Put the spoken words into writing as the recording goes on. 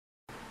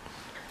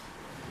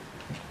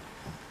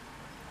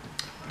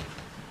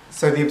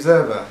So the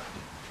observer,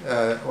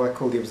 what I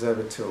call the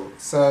observer tool.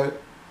 So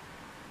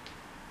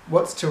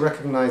what's to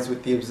recognize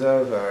with the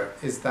observer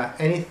is that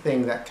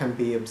anything that can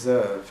be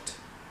observed,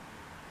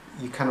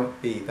 you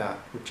cannot be that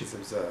which is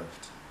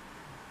observed.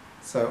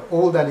 So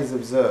all that is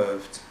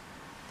observed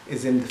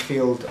is in the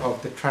field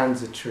of the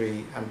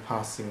transitory and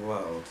passing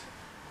world.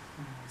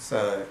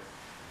 So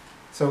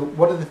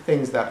what are the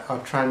things that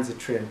are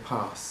transitory and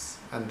pass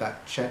and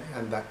that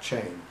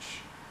change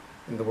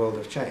in the world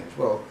of change?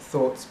 Well,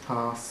 thoughts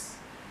pass,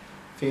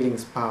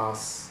 feelings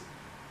pass,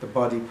 the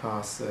body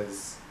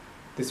passes,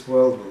 this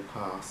world will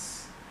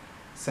pass,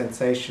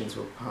 sensations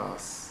will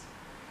pass.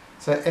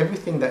 So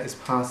everything that is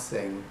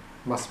passing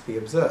must be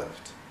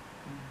observed.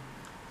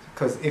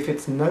 Because if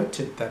it's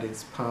noted that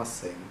it's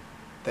passing,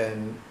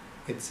 then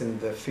it's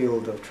in the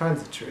field of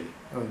transitory,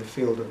 or in the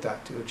field of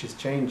that which is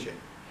changing.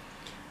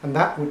 And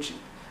that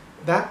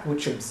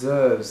which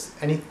observes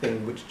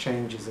anything which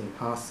changes and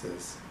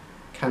passes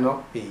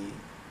cannot be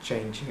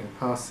changing and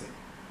passing.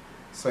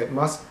 So it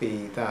must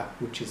be that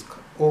which is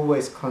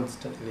always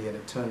constantly and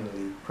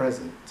eternally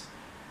present,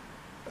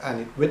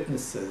 and it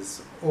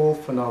witnesses all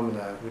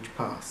phenomena which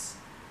pass.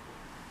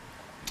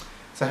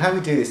 So how we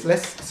do this?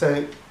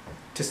 So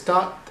to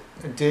start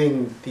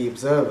doing the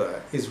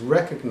observer is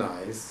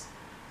recognize,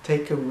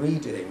 take a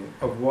reading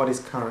of what is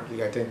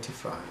currently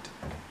identified.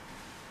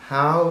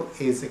 How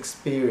is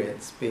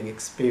experience being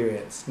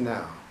experienced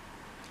now?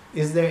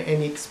 Is there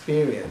any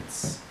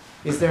experience?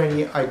 Is there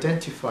any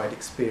identified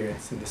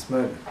experience in this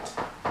moment?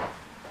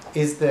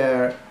 If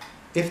there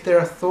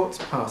are thoughts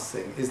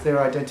passing, is there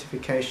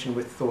identification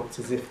with thoughts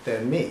as if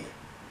they're me?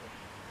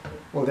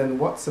 Well, then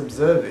what's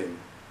observing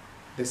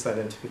this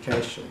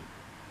identification?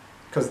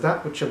 Because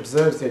that which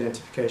observes the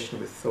identification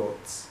with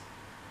thoughts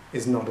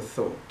is not a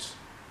thought.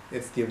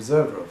 It's the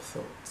observer of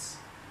thoughts.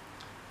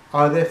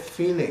 Are there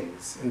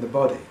feelings in the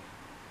body?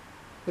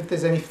 If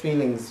there's any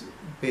feelings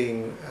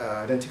being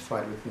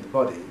identified within the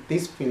body,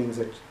 these feelings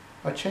are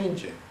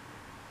changing.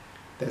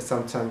 They're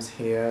sometimes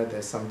here,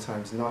 they're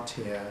sometimes not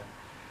here.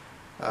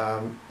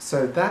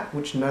 So that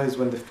which knows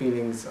when the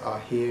feelings are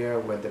here,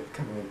 when they're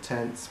becoming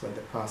intense, when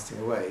they're passing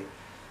away,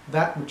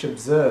 that which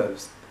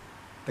observes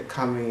the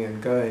coming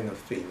and going of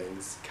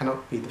feelings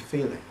cannot be the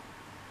feeling.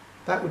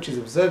 That which is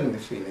observing the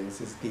feelings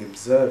is the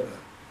observer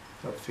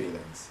of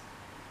feelings.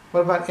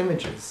 What about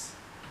images?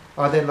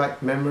 Are they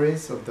like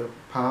memories of the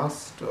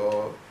past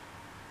or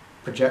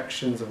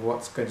projections of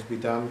what's going to be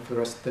done for the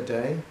rest of the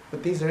day?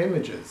 But these are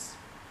images.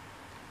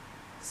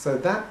 So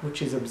that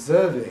which is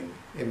observing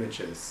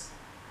images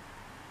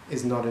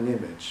is not an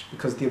image,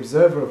 because the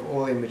observer of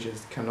all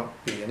images cannot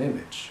be an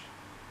image.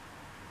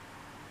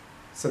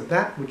 So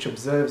that which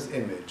observes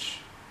image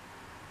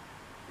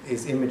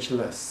is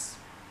imageless.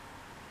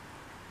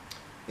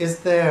 Is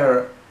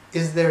there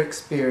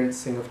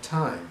experiencing of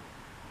time?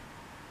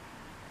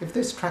 If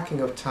there's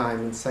tracking of time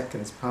in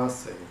seconds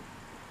passing,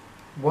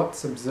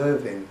 what's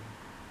observing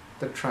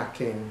the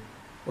tracking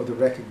or the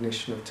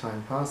recognition of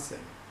time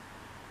passing?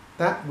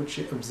 That which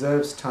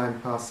observes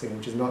time passing,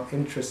 which is not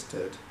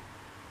interested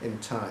in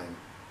time,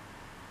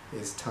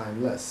 is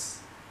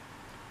timeless.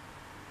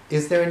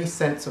 Is there any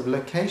sense of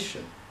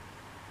location?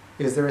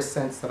 Is there a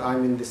sense that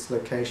I'm in this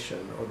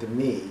location, or the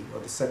me,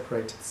 or the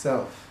separated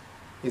self,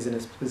 is in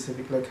a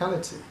specific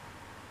locality?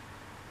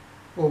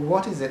 Well,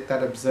 what is it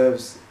that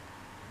observes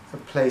a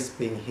place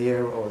being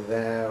here or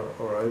there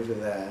or over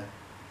there?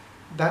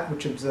 That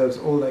which observes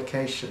all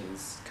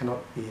locations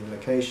cannot be in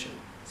location,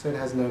 so it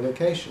has no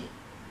location.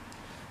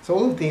 So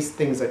all of these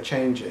things are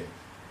changing.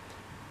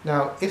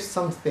 Now, if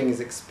something is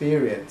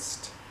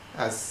experienced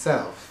as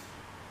self,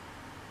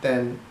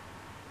 then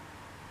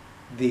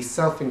the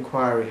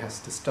self-inquiry has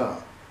to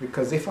start.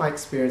 Because if I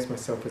experience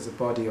myself as a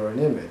body or an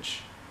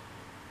image,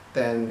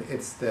 then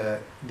it's the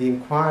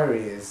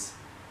inquiry is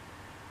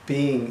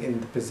being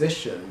in the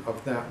position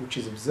of that which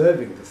is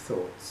observing the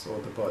thoughts or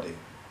the body.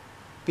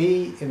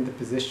 Be in the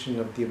position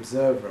of the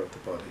observer of the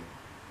body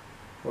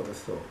or the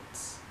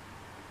thoughts.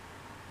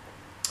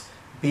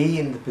 Be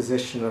in the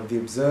position of the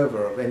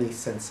observer of any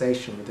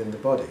sensation within the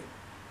body.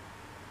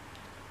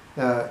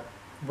 Now,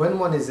 when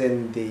one is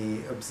in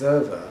the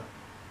observer,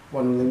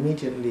 one will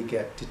immediately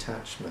get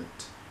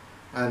detachment,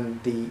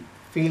 and the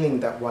feeling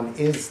that one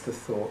is the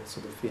thoughts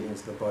or the feelings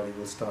of the body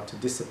will start to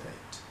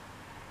dissipate.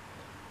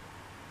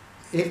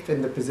 If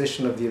in the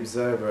position of the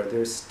observer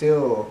there is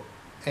still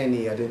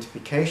any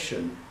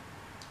identification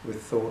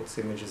with thoughts,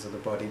 images of the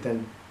body,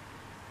 then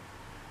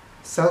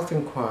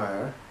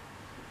self-inquire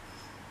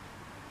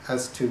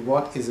as to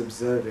what is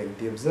observing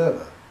the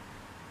observer.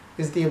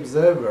 Is the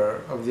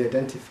observer of the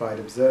identified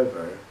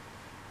observer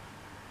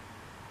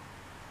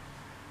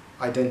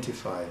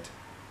identified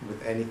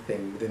with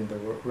anything within the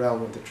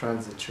realm of the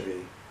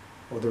transitory,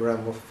 or the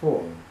realm of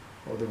form,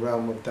 or the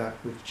realm of that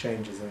which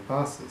changes and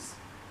passes?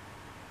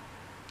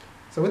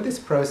 So with this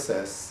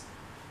process,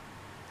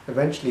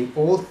 eventually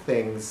all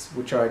things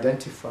which are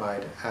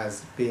identified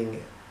as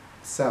being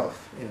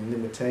self in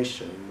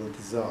limitation will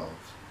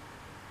dissolve,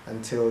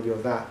 until you're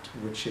that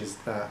which is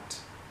that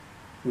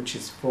which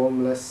is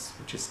formless,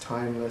 which is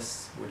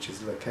timeless, which is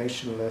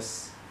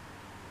locationless.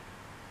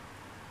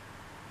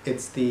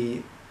 It's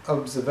the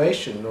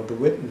observation or the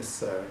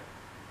witnesser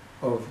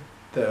of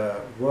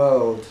the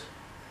world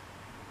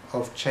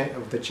of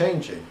the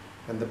changing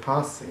and the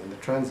passing and the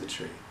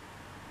transitory.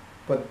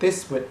 But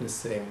this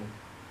witnessing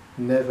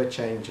never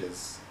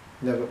changes,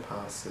 never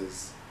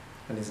passes,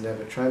 and is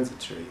never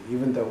transitory,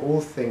 even though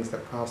all things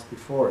that pass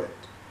before it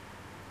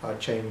are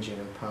changing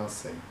and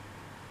passing.